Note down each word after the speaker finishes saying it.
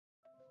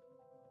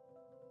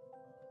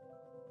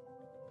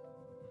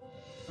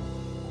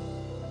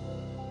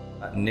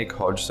Nick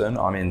Hodgson,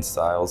 I'm in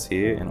sales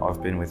here and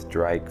I've been with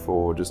Drake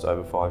for just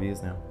over 5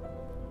 years now.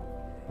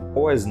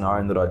 Always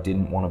known that I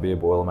didn't want to be a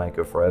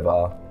boilermaker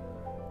forever.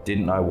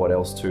 Didn't know what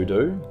else to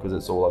do because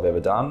it's all I've ever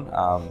done.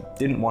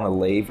 Didn't want to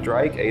leave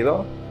Drake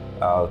either.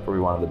 Probably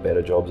one of the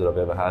better jobs that I've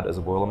ever had as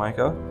a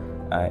boilermaker.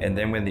 And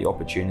then when the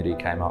opportunity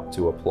came up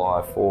to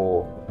apply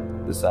for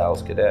the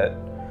sales cadet,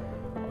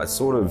 I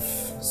sort of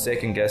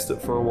second guessed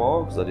it for a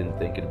while because I didn't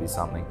think it'd be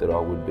something that I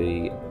would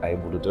be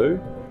able to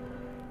do.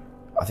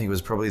 I think it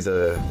was probably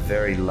the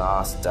very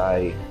last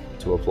day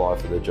to apply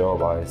for the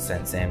job. I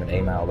sent Sam an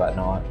email that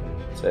night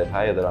and said,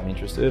 hey, that I'm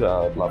interested,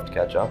 I'd love to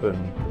catch up,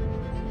 and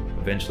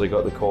eventually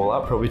got the call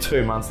up probably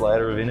 2 months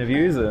later of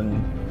interviews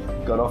and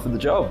got offered the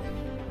job.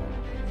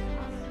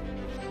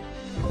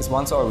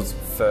 Once I was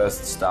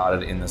first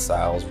started in the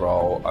sales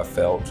role, I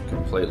felt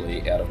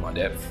completely out of my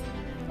depth.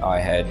 I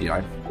had,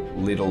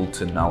 little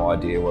to no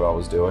idea what I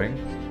was doing,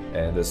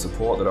 and the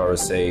support that I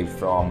received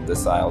from the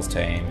sales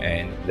team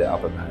and the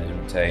upper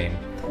management team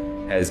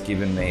has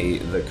given me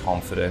the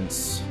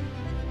confidence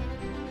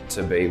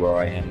to be where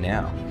I am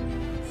now.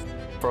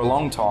 For a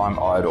long time,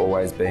 I'd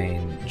always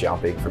been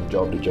jumping from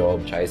job to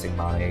job, chasing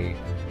money,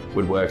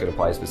 would work at a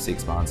place for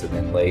 6 months and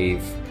then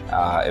leave.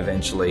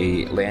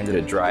 Eventually landed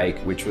at Drake,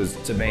 which was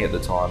to me at the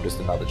time just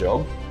another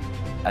job,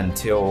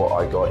 until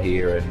I got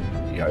here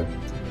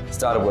and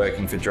started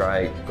working for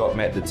Drake,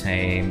 met the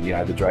team,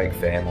 the Drake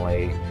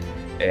family,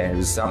 and it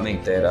was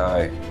something that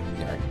I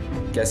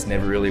guess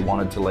never really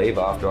wanted to leave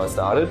after I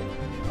started.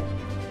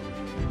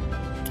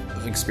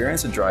 The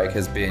experience at Drake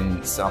has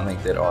been something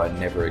that I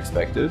never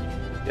expected.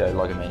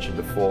 Like I mentioned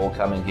before,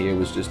 coming here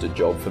was just a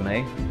job for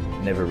me.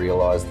 Never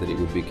realised that it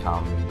would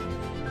become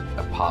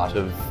a part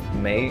of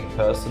me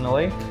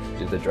personally.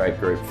 The Drake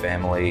Group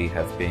family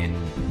have been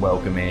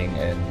welcoming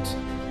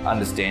and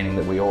understanding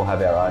that we all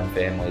have our own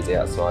families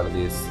outside of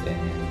this,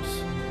 and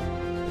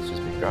it's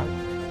just been great.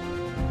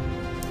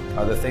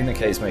 The thing that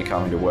keeps me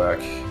coming to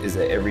work is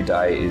that every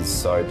day is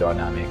so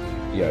dynamic.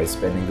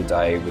 Spending the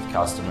day with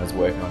customers,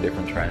 working on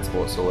different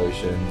transport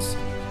solutions,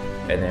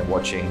 and then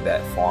watching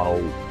that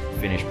final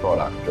finished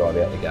product drive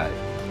out the gate.